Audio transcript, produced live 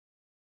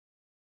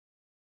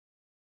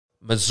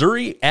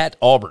Missouri at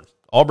Auburn.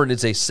 Auburn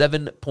is a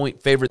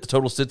 7-point favorite. The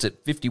total sits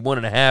at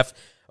 51.5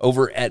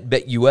 over at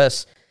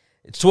BetUS.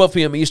 It's 12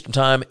 p.m. Eastern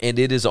time, and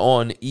it is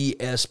on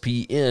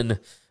ESPN.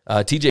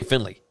 TJ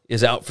Finley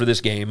is out for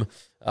this game.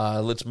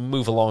 Let's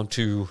move along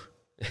to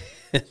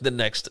the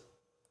next.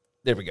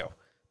 There we go.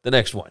 The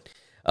next one.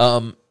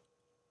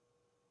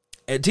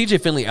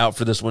 TJ Finley out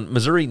for this one.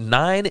 Missouri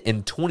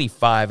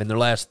 9-25 in their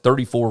last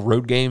 34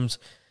 road games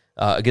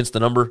against the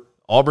number.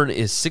 Auburn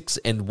is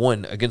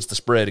 6-1 against the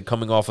spread,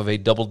 coming off of a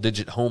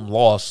double-digit home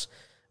loss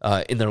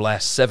in their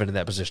last 7 in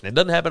that position. It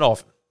doesn't happen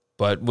often,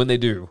 but when they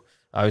do,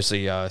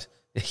 obviously, yeah,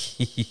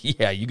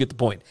 you get the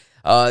point.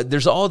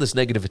 There's all this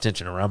negative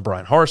attention around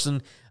Brian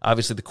Harsin.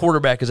 Obviously, the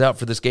quarterback is out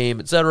for this game,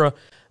 etc.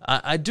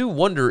 I do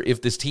wonder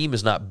if this team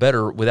is not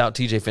better without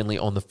TJ Finley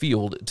on the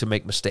field to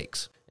make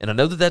mistakes. And I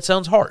know that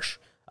sounds harsh.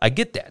 I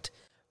get that.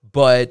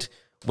 But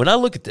when I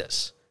look at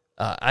this,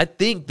 I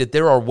think that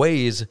there are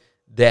ways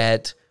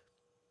that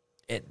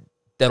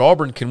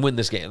Auburn can win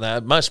this game. Now,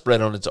 my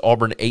spread on it's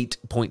Auburn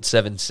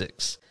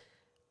 8.76.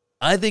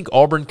 I think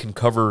Auburn can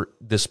cover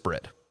this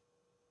spread.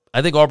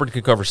 I think Auburn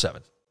can cover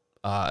 7.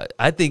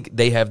 I think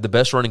they have the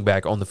best running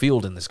back on the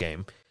field in this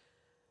game.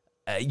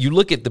 You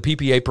look at the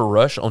PPA per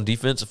rush on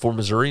defense for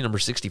Missouri, number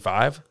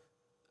 65.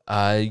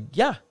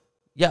 Yeah,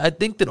 I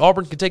think that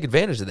Auburn can take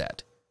advantage of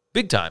that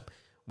big time.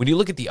 When you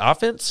look at the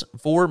offense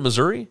for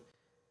Missouri,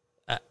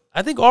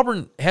 I think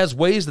Auburn has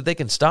ways that they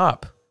can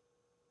stop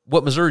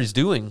what Missouri's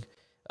doing.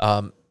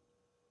 I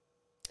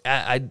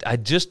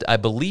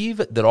believe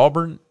that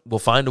Auburn will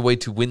find a way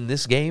to win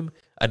this game.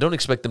 I don't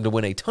expect them to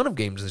win a ton of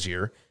games this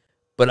year,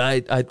 but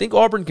I think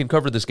Auburn can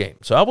cover this game.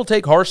 So I will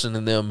take Harsin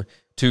and them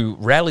to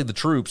rally the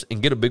troops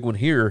and get a big one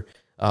here.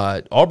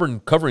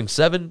 Auburn covering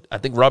 7. I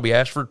think Robbie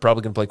Ashford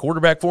probably going to play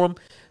quarterback for them.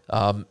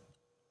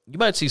 You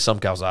might see some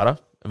Calzada.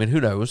 I mean,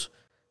 who knows?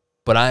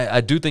 But I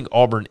do think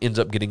Auburn ends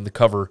up getting the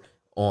cover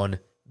on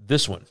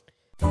this one.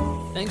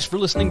 Thanks for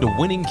listening to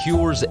Winning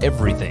Cures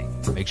Everything.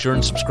 Make sure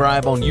and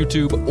subscribe on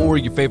YouTube or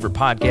your favorite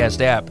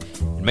podcast app.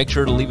 And make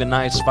sure to leave a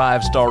nice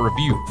 5-star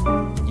review.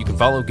 You can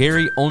follow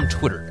Gary on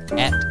Twitter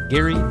at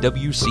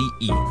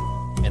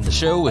GaryWCE. And the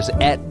show is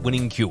at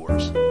Winning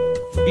Cures.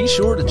 Be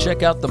sure to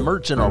check out the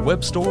merch in our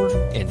web store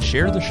and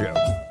share the show.